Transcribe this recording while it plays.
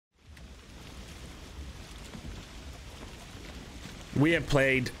We have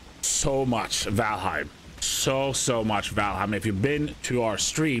played so much Valheim. So much Valheim. If you've been to our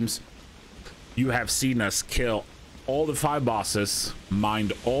streams, you have seen us kill all the 5 bosses,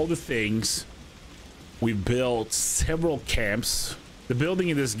 mined all the things. We built several camps. The building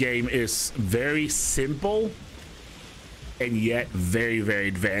in this game is very simple and yet very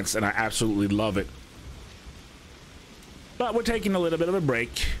advanced, and I absolutely love it. But we're taking a little bit of a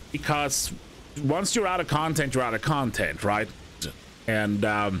break because once you're out of content, you're out of content, right? And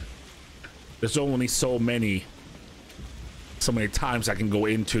there's only so many times I can go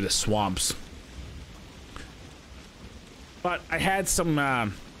into the swamps. But I had some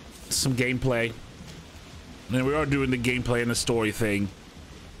gameplay, and we are doing the gameplay and the story thing.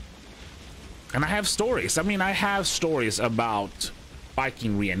 And I have stories. I mean, I have stories about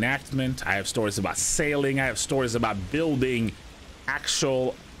Viking reenactment. I have stories about sailing. I have stories about building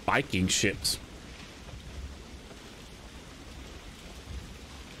actual Viking ships.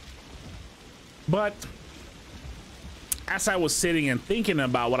 But as I was sitting and thinking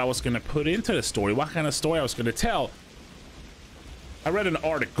about what I was going to put into the story, what kind of story I was going to tell, I read an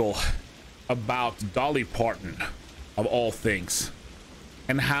article about Dolly Parton, of all things,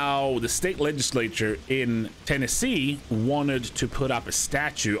 and how the state legislature in Tennessee wanted to put up a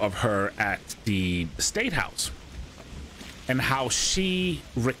statue of her at the state house, and how she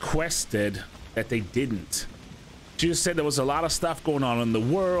requested that they didn't. She just said there was a lot of stuff going on in the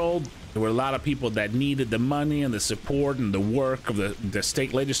world. There were a lot of people that needed the money and the support and the work of the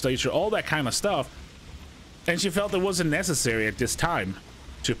state legislature, all that kind of stuff. And she felt it wasn't necessary at this time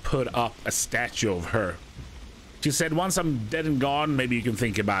to put up a statue of her. She said, once I'm dead and gone, maybe you can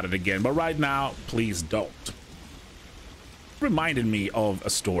think about it again. But right now, please don't. Reminded me of a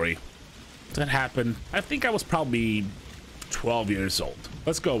story that happened. I think I was probably 12 years old.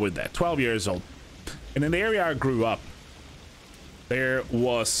 Let's go with that. 12 years old. And in the area I grew up, it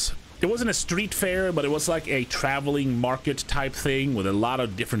wasn't a street fair, but it was like a traveling market type thing with a lot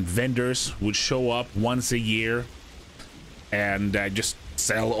of different vendors would show up once a year and just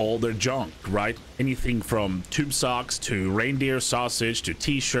sell all their junk, right? Anything from tube socks to reindeer sausage to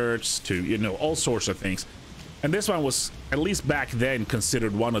t-shirts to, you know, all sorts of things. And this one was, at least back then,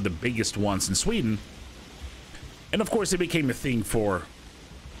 considered one of the biggest ones in Sweden. And of course it became a thing for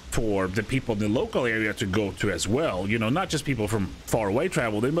the people in the local area to go to as well. You know, not just people from far away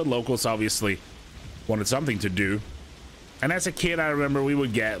traveled in, but locals obviously wanted something to do. And as a kid, I remember we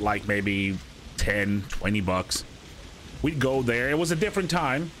would get like maybe 10, 20 bucks. We'd go there. It was a different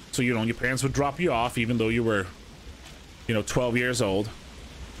time. So, you know, your parents would drop you off even though you were, you know, 12 years old.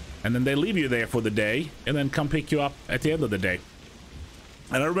 And then they leave you there for the day and then come pick you up at the end of the day.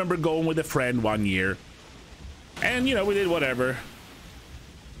 And I remember going with a friend one year. And, you know, we did whatever.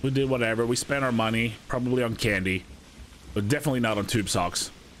 We spent our money, probably on candy, but definitely not on tube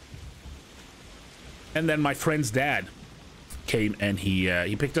socks. And then my friend's dad came and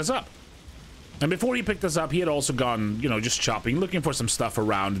he picked us up. And before he picked us up, he had also gone, you know, just shopping, looking for some stuff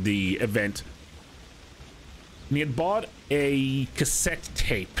around the event. And he had bought a cassette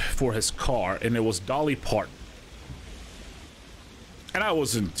tape for his car, and it was Dolly Parton. And I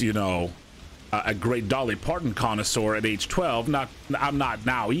wasn't, you know, a great Dolly Parton connoisseur at age 12. I'm not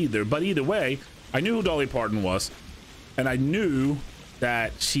now either, but either way, I knew who Dolly Parton was, and I knew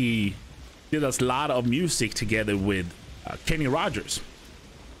that she did a lot of music together with Kenny Rogers.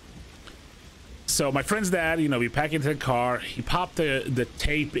 So my friend's dad, you know, we packed into the car, he popped the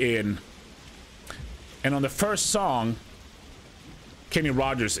tape in, and on the first song, Kenny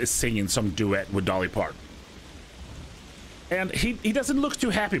Rogers is singing some duet with Dolly Parton. And he doesn't look too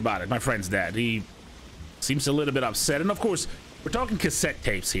happy about it, my friend's dad. He seems a little bit upset. And of course, we're talking cassette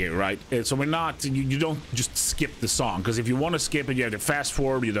tapes here, right? So we're not, you don't just skip the song, because if you want to skip it, you have to fast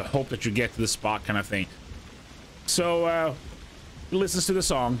forward, you have to hope that you get to the spot kind of thing. So he listens to the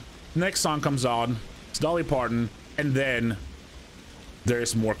song. Next song comes on, it's Dolly Parton, and then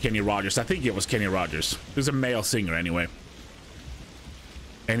there's more Kenny Rogers. I think it was Kenny Rogers. He was a male singer anyway.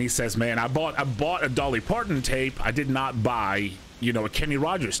 And he says, man, I bought a Dolly Parton tape. I did not buy, you know, a Kenny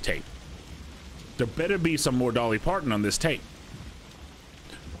Rogers tape. There better be some more Dolly Parton on this tape.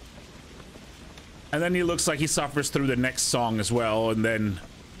 And then he looks like he suffers through the next song as well. And then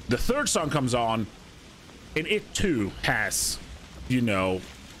the third song comes on, and it too has, you know,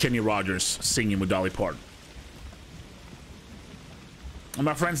 Kenny Rogers singing with Dolly Parton. And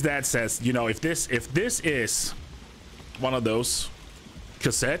my friend's dad says, you know, if this is one of those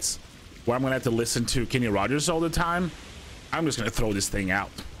cassettes where I'm gonna have to listen to Kenny Rogers all the time, I'm just gonna throw this thing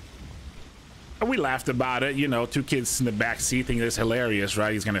out. And we laughed about it, you know, 2 kids in the back seat thinking it's hilarious,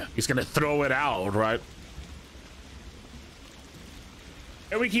 right? He's gonna throw it out, right?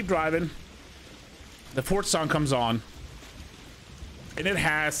 And we keep driving. The fourth song comes on, and it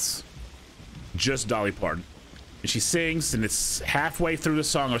has just Dolly Parton. And she sings, and it's halfway through the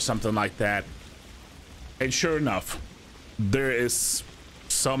song or something like that. And sure enough, there is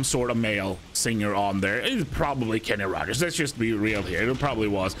some sort of male singer on there. It's probably Kenny Rogers. Let's just be real here. It probably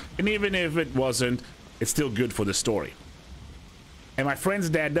was. And even if it wasn't, it's still good for the story. And my friend's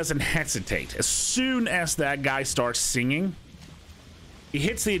dad doesn't hesitate. As soon as that guy starts singing, he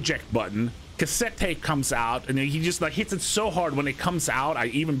hits the eject button. Cassette tape comes out, and he just like hits it so hard when it comes out. I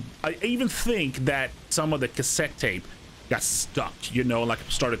even think that some of the cassette tape got stuck, you know, like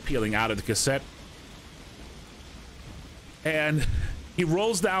started peeling out of the cassette. And he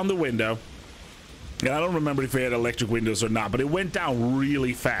rolls down the window. And I don't remember if he had electric windows or not, but it went down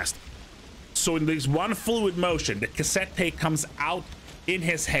really fast. So in this one fluid motion, the cassette tape comes out in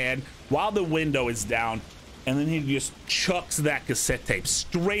his hand while the window is down, and then he just chucks that cassette tape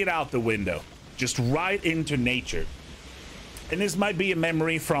straight out the window, just right into nature. And this might be a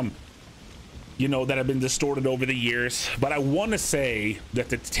memory from, you know, that have been distorted over the years, but I want to say that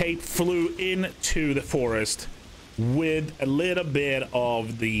the tape flew into the forest with a little bit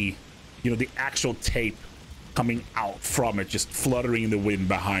of the, you know, the actual tape coming out from it, just fluttering in the wind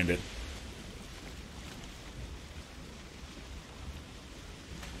behind it.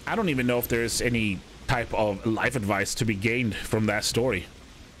 I don't even know if there's any type of life advice to be gained from that story.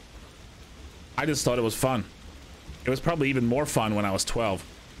 I just thought it was fun. It was probably even more fun when I was 12.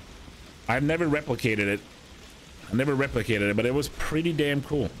 I've never replicated it. But it was pretty damn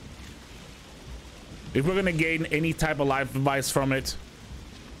cool. If we're gonna gain any type of life advice from it,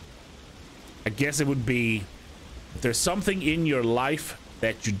 I guess it would be, if there's something in your life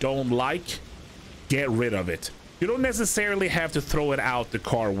that you don't like, get rid of it. You don't necessarily have to throw it out the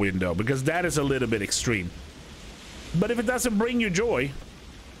car window, because that is a little bit extreme. But if it doesn't bring you joy,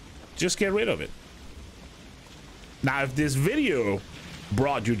 just get rid of it. Now, if this video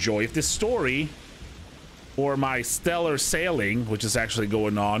brought you joy, if this story or my stellar sailing, which is actually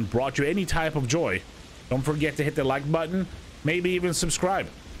going on, brought you any type of joy, don't forget to hit the like button, maybe even subscribe.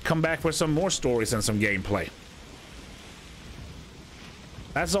 Come back for some more stories and some gameplay.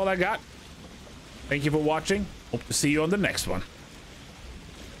 That's all I got. Thank you for watching. Hope to see you on the next one.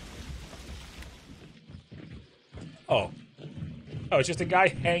 Oh, it's just a guy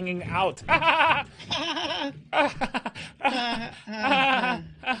hanging out.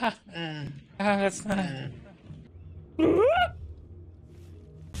 That's not...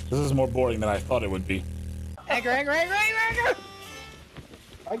 This is more boring than I thought it would be. Anchor. I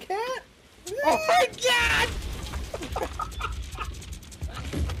can't. Oh my god!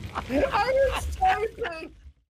 I was typing.